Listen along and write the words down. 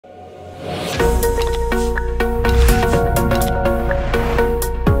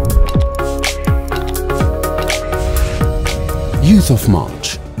10th of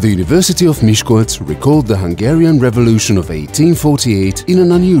March, the University of Miskolc recalled the Hungarian Revolution of 1848 in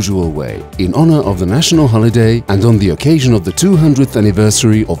an unusual way, in honor of the national holiday and on the occasion of the 200th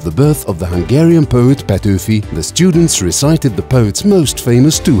anniversary of the birth of the Hungarian poet Petőfi. The students recited the poet's most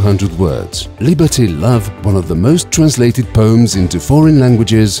famous 200 words. Liberty, Love, one of the most translated poems into foreign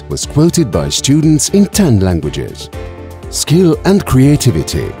languages, was quoted by students in 10 languages. Skill and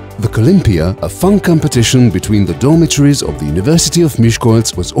creativity. The Olympia, a fun competition between the dormitories of the University of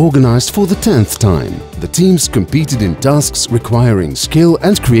Miskolc, was organized for the 10th time. The teams competed in tasks requiring skill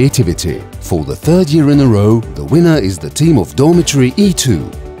and creativity. For the 3rd year in a row, the winner is the team of dormitory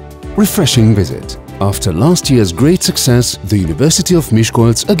E2. Refreshing visit. After last year's great success, the University of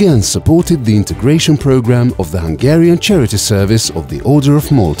Miskolc again supported the integration program of the Hungarian Charity Service of the Order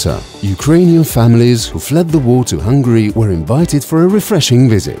of Malta. Ukrainian families who fled the war to Hungary were invited for a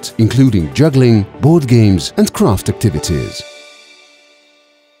refreshing visit, including juggling, board games and craft activities.